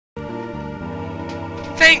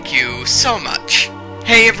Thank you so much.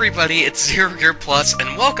 Hey everybody, it's Zero Gear Plus,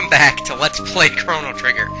 and welcome back to Let's Play Chrono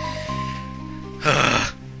Trigger.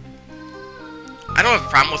 I don't have a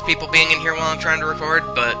problem with people being in here while I'm trying to record,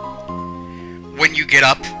 but when you get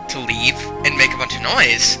up to leave and make a bunch of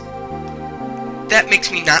noise, that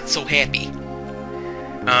makes me not so happy.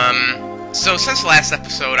 So since the last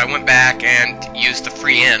episode, I went back and used the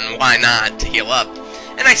free inn, why not, to heal up,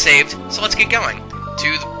 and I saved, so let's get going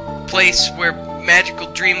to the place where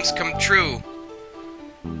magical dreams come true.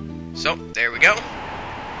 So, there we go.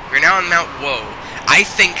 We're now on Mount Woe. I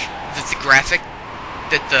think that the graphic,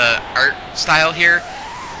 that the art style here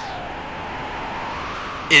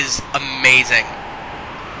is amazing.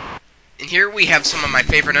 And here we have some of my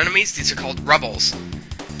favorite enemies. These are called Rebels.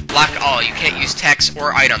 Block all. You can't use text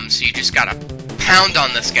or items, so you just gotta pound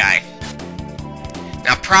on this guy.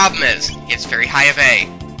 Now, problem is, he has very high of A,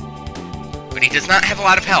 but he does not have a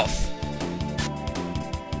lot of health.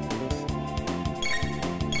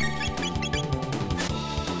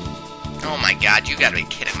 Oh my god, you gotta be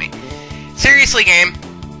kidding me. Seriously, game?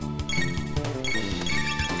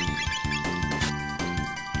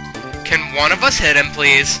 Can one of us hit him,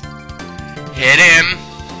 please? Hit him.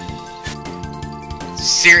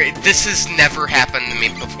 This has never happened to me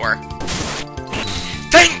before.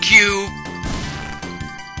 Thank you!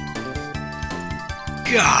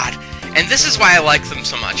 God. And this is why I like them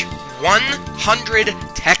so much. 100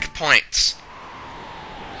 tech points.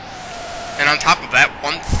 And on top of that,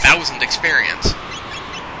 1,000 experience.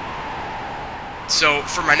 So,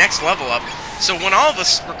 for my next level up, so when all of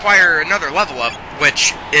us require another level up,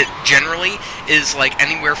 which it generally is like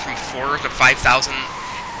anywhere from 4,000 to 5,000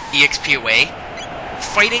 EXP away,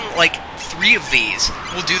 fighting like 3 of these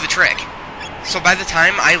will do the trick. So by the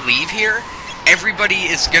time I leave here, everybody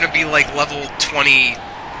is gonna be like level 20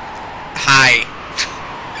 high.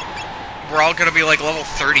 We're all gonna be like level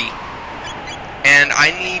 30. And I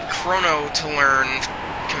need Chrono to learn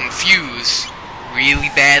Confuse really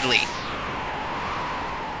badly.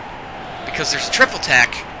 Because there's triple tech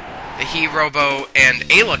that he, Robo, and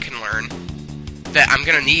Ayla can learn that I'm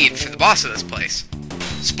gonna need for the boss of this place.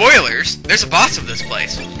 Spoilers! There's a boss of this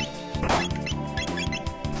place.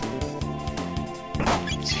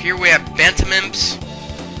 So here we have Bantam Imps.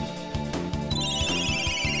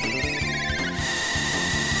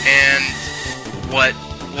 And what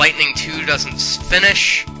Lightning 2 doesn't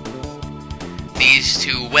finish, these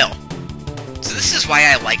 2 will. So this is why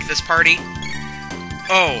I like this party.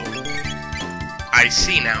 Oh, I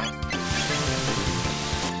see now.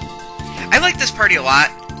 I like this party a lot,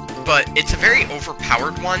 but it's a very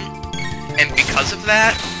overpowered one, and because of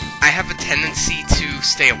that, I have a tendency to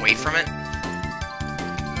stay away from it.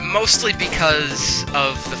 Mostly because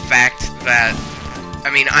of the fact that, I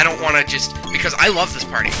mean, I don't want to just, because I love this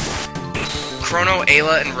party. Chrono,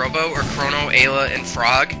 Ayla, and Robo, or Chrono, Ayla, and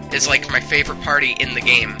Frog, is like my favorite party in the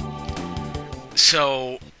game.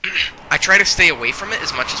 So, I try to stay away from it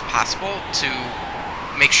as much as possible to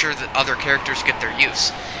make sure that other characters get their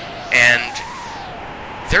use. And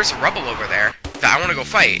there's a Rebel over there that I want to go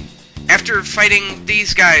fight. After fighting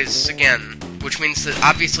these guys again, which means that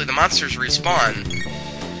obviously the monsters respawn.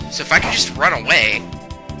 So if I can just run away,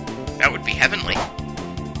 that would be heavenly.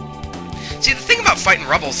 See, the thing about fighting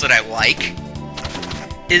Rebels that I like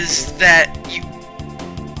is that you...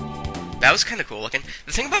 That was kind of cool looking.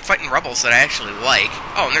 The thing about fighting Rebels that I actually like...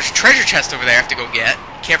 Oh, and there's a treasure chest over there I have to go get.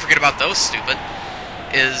 Can't forget about those, stupid.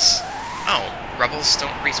 Is... Oh, Rebels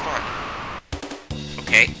don't respawn.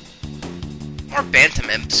 Okay. More Bantam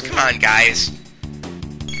Imps. Come on, guys.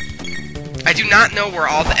 I do not know where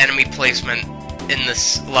all the enemy placement in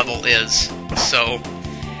this level is, so...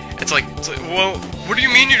 It's like, well, what do you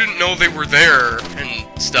mean you didn't know they were there,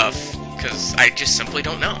 and stuff? Because I just simply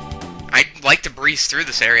don't know. I like to breeze through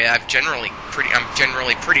this area. I'm generally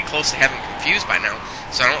pretty close to having Confused by now,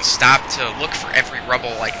 so I don't stop to look for every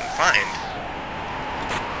Rebel I can find.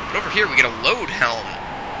 But over here we get a load helm.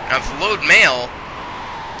 Now if load mail...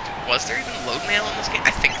 Was there even load mail in this game?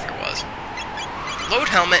 I think there was. The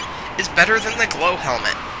load helmet is better than the glow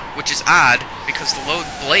helmet, which is odd, because the load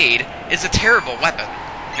blade is a terrible weapon.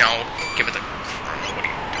 No, give it to Chrono. What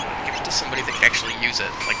are you doing? Give it to somebody that can actually use it.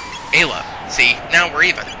 Like Ayla. See, now we're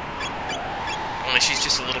even. Only she's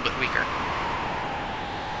just a little bit weaker.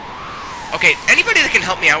 Okay, anybody that can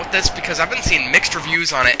help me out with this, because I've been seeing mixed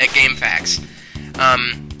reviews on it at GameFAQs.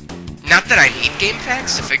 Not that I need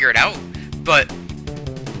GameFAQs to figure it out, but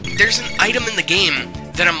there's an item in the game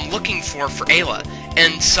that I'm looking for Ayla,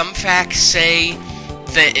 and some facts say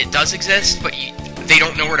that it does exist, but they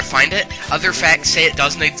don't know where to find it. Other facts say it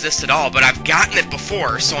doesn't exist at all, but I've gotten it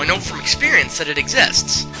before, so I know from experience that it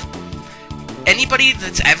exists. anybody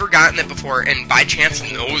that's ever gotten it before and by chance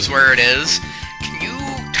knows where it is, can you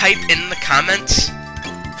type in the comments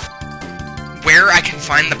where I can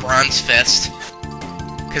find the bronze fist?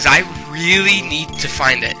 Because I really need to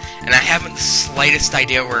find it, and I haven't the slightest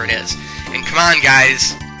idea where it is. And come on,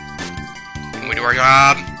 guys. Can we do our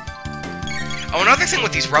job? Oh, another thing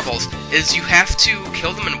with these rebels is you have to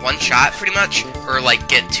kill them in one shot, pretty much, or, like,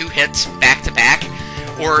 get 2 hits back to back,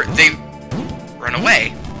 or they run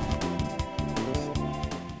away.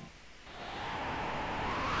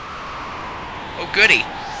 Oh, goody.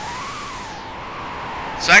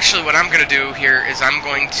 So actually what I'm going to do here is I'm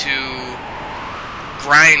going to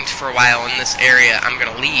grind for a while in this area. I'm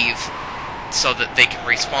going to leave so that they can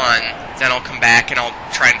respawn. Then I'll come back and I'll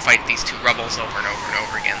try and fight these 2 rebels over and over and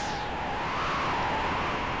over again.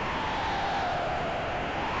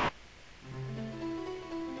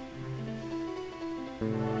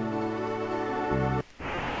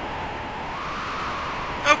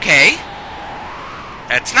 Okay.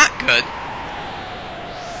 That's not good.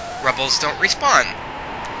 Rebels don't respawn.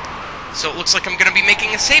 So it looks like I'm going to be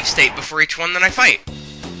making a save state before each one that I fight.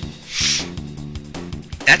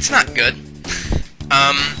 That's not good.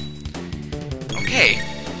 Okay.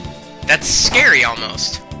 That's scary,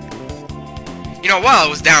 almost. You know, while I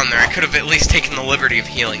was down there, I could have at least taken the liberty of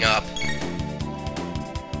healing up.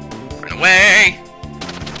 Run away!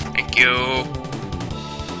 Thank you.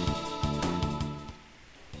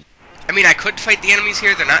 I mean, I could fight the enemies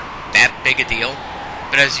here. They're not that big a deal.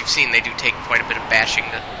 But as you've seen, they do take quite a bit of bashing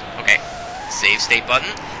to... Okay, save state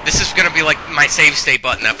button. This is going to be like my save state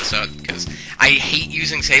button episode, because I hate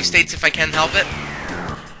using save states if I can help it.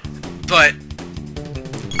 But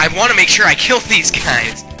I want to make sure I kill these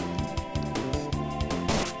guys.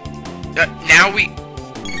 Now we...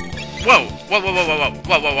 Whoa, whoa, whoa, whoa, whoa, whoa,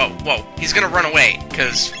 whoa, whoa, whoa, whoa. He's going to run away,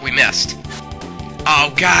 because we missed.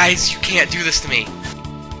 Oh, guys, you can't do this to me.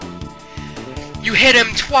 You hit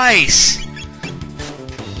him twice!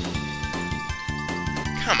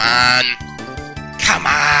 Come on. Come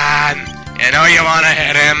on! I know you want to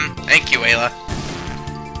hit him. Thank you, Ayla.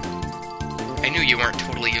 I knew you weren't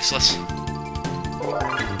totally useless.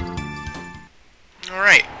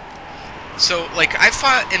 Alright. So, like, I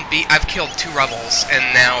fought and I've killed 2 rebels,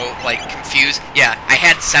 and now, like, confused. Yeah, I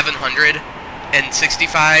had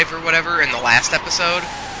 765 or whatever in the last episode.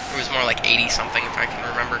 It was more like 80-something, if I can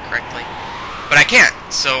remember correctly. But I can't,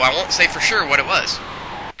 so I won't say for sure what it was.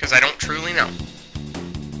 Because I don't truly know.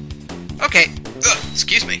 Okay,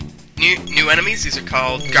 excuse me. New enemies, these are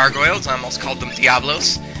called gargoyles. I almost called them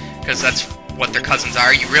Diablos, because that's what their cousins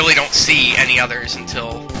are. You really don't see any others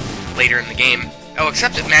until later in the game. Oh,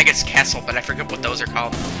 except at Maggot's Castle, but I forget what those are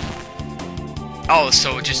called. Oh,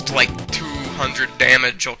 so just like 200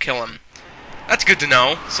 damage will kill him. That's good to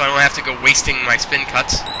know, so I don't have to go wasting my spin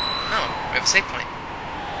cuts. Oh, we have a save point.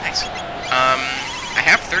 Nice. I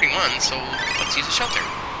have 31, so let's use a shelter.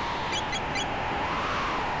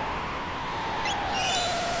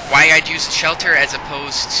 Why I'd use a shelter as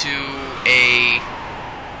opposed to a...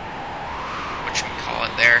 what should we call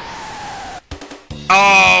it there?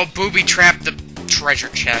 Oh, booby-trapped the treasure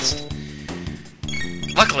chest.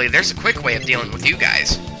 Luckily, there's a quick way of dealing with you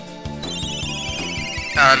guys.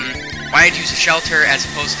 Why I'd use a shelter as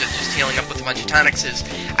opposed to just healing up with a bunch of tonics is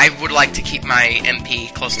I would like to keep my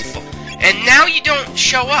MP close to full. And now you don't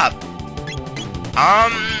show up.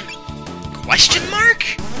 Question mark?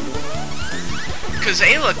 Because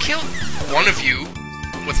Ayla killed one of you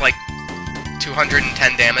with, like,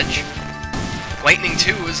 210 damage. Lightning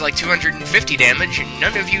 2 is like 250 damage, and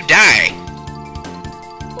none of you die.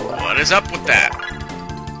 What is up with that?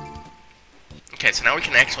 Okay, so now we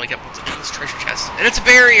can actually get what's in this treasure chest. And it's a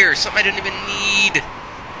barrier! Something I didn't even need!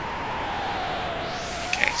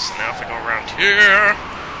 Okay, so now if I go around here...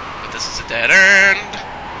 But this is a dead end.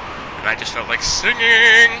 And I just felt like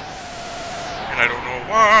singing. And I don't know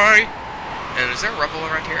why. And is there a rebel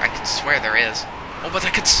around here? I could swear there is. Oh, but I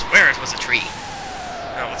could swear it was a tree.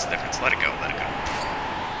 Oh, what's the difference? Let it go, let it go.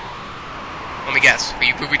 Let me guess. Are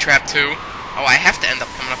you booby-trapped too? Oh, I have to end up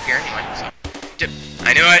coming up here anyway, so...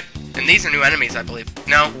 I knew it! And these are new enemies, I believe.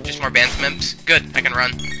 No, just more Bantam imps. Good, I can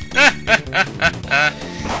run.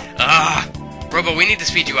 Robo, we need to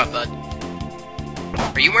speed you up, bud.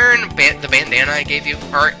 Are you wearing the bandana I gave you?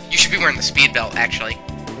 Or, you should be wearing the speed belt, actually.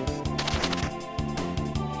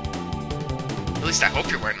 At least I hope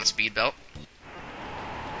you're wearing the speed belt.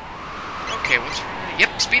 Okay,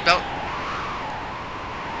 yep, speed belt.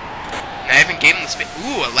 And I haven't gave him the speed...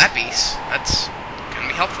 Ooh, a Lapis. That's gonna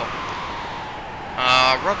be helpful.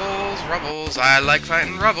 Rebels, I like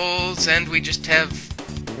fighting rebels, and we just have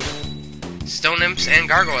stone imps and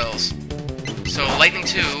gargoyles. So, lightning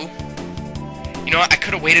 2 You know what? I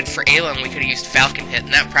could have waited for Ayla and we could have used Falcon Hit,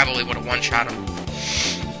 and that probably would have one-shot him.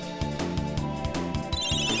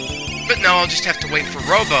 But no, I'll just have to wait for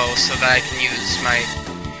Robo so that I can use my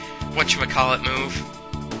whatchamacallit move.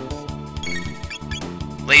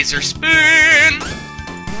 Laser Spin!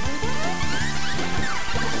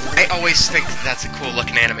 I always think that that's a cool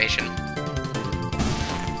looking animation.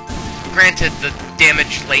 Granted, the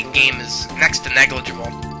damage late game is next to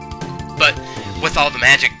negligible, but with all the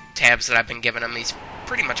magic tabs that I've been giving him, he's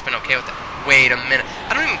pretty much been okay with it. Wait a minute.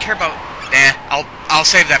 I don't even care about... Nah, I'll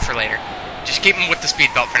save that for later. Just keep him with the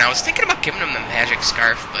speed belt for now. I was thinking about giving him the magic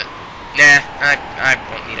scarf, but nah, I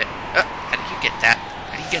won't need it. How do you get that?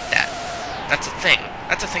 How do you get that? That's a thing.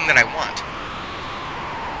 That's a thing that I want.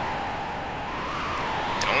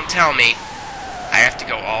 Don't tell me I have to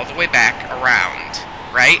go all the way back around,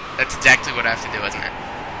 right? That's exactly what I have to do, isn't it?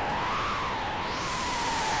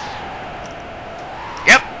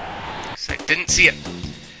 Yep. I didn't see it.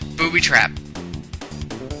 Booby trap.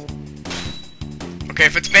 Okay,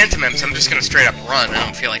 if it's Bantamims, I'm just gonna straight up run. I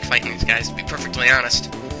don't feel like fighting these guys, to be perfectly honest.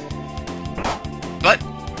 But,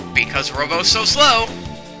 because Robo's so slow...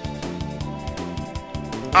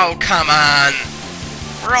 Oh, come on!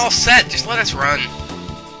 We're all set, just let us run.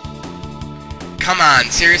 Come on,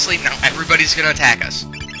 seriously? Now everybody's gonna attack us.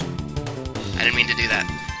 I didn't mean to do that.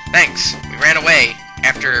 Thanks, we ran away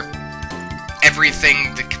after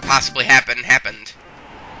everything that could possibly happen happened.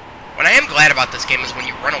 What I am glad about this game is when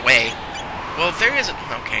you run away... Well, if there isn't...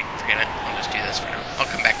 Okay, forget it. I'll just do this for now. I'll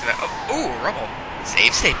come back to that. Oh, ooh, Rubble.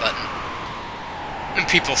 Save state button. And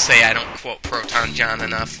people say I don't quote Proton John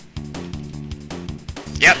enough.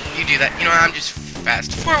 Yep, you do that. You know what, I'm just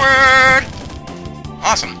fast forward!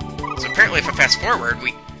 Awesome. So apparently if I fast forward,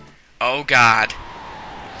 we... Oh, God.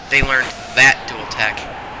 They learned that dual tech.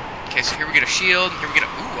 Okay, so here we get a shield, and here we get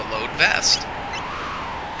a... Ooh, a load vest.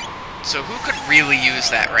 So who could really use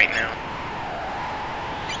that right now?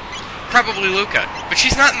 Probably Luca, but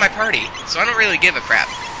she's not in my party, so I don't really give a crap.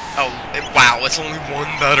 Oh, wow, it's only one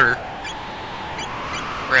better.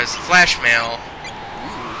 Whereas Flash Mail...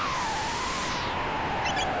 Ooh.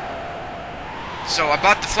 So I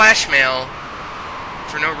bought the Flash Mail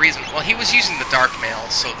for no reason. Well, he was using the Dark Mail,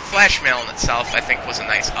 so the Flash Mail in itself, I think, was a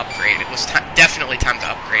nice upgrade. It was definitely time to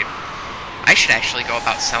upgrade. I should actually go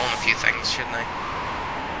about selling a few things, shouldn't I?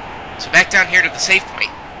 So back down here to the save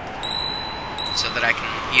point, so that I can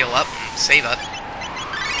heal up and save up.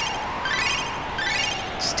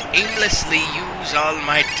 Just aimlessly use all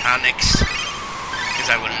my tonics, because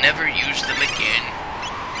I will never use them again.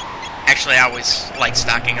 Actually, I always like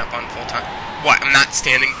stocking up on full time. What, I'm not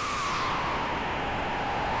standing?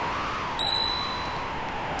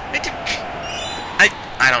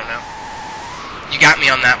 I don't know. You got me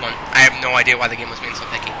on that one. I have no idea why the game was being so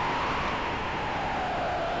picky.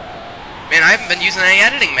 Man, I haven't been using any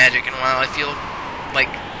editing magic in a while. I feel like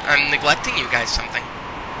I'm neglecting you guys something.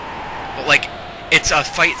 But, like, it's a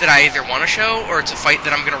fight that I either want to show, or it's a fight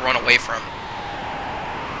that I'm going to run away from.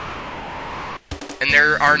 And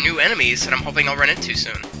there are new enemies that I'm hoping I'll run into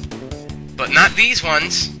soon. But not these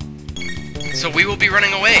ones. So we will be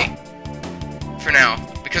running away. For now.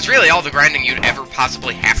 Because really, all the grinding you'd ever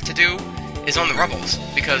possibly have to do is on the Rebels.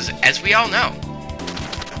 Because, as we all know,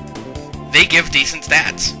 they give decent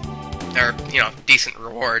stats. Or, you know, decent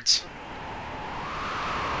rewards.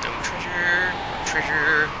 No treasure, no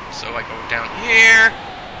treasure. So I go down here,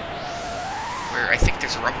 where I think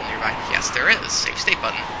there's a Rebel nearby. Yes, there is. Save state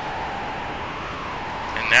button.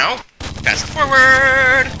 And now, fast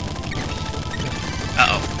forward!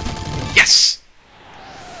 Uh-oh. Yes!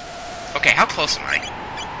 Okay, how close am I?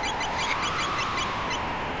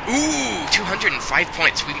 Ooh, 205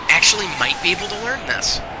 points. We actually might be able to learn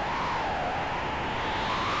this.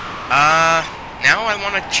 Now I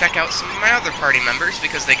want to check out some of my other party members,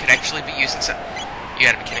 because they could actually be using some... You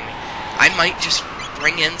gotta be kidding me. I might just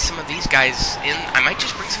bring in some of these guys in... I might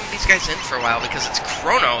just bring some of these guys in for a while, because it's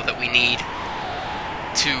Chrono that we need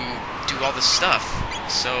to do all this stuff.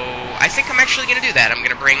 So, I think I'm actually gonna do that. I'm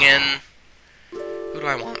gonna bring in... Who do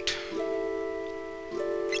I want?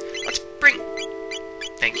 Let's bring...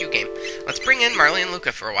 Thank you, game. Let's bring in Marley and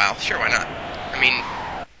Luca for a while. Sure, why not? I mean,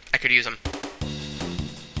 I could use them.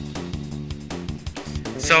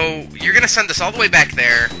 So, you're gonna send us all the way back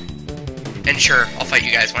there, and sure, I'll fight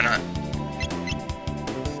you guys, why not?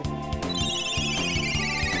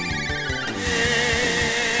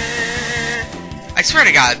 I swear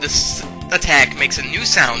to God, this attack makes a new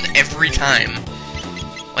sound every time.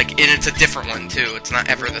 Like, and it's a different one, too. It's not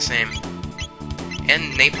ever the same.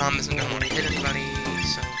 And Napalm isn't gonna want to hit anybody,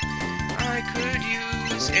 so... I could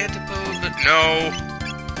use Antipode, but no!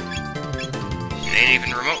 It ain't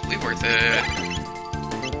even remotely worth it.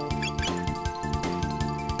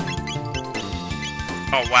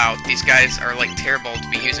 Oh wow, these guys are like terrible to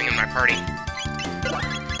be using in my party.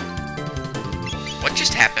 What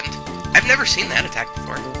just happened? I've never seen that attack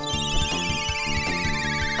before.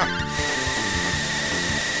 Huh.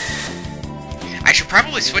 I should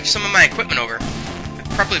probably switch some of my equipment over.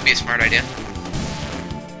 That'd probably be a smart idea.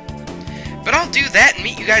 But I'll do that and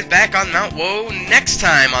meet you guys back on Mount Woe next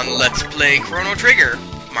time on Let's Play Chrono Trigger.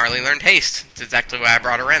 Marley learned haste. That's exactly why I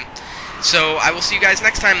brought her in. So I will see you guys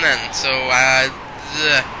next time then. So,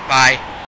 bye.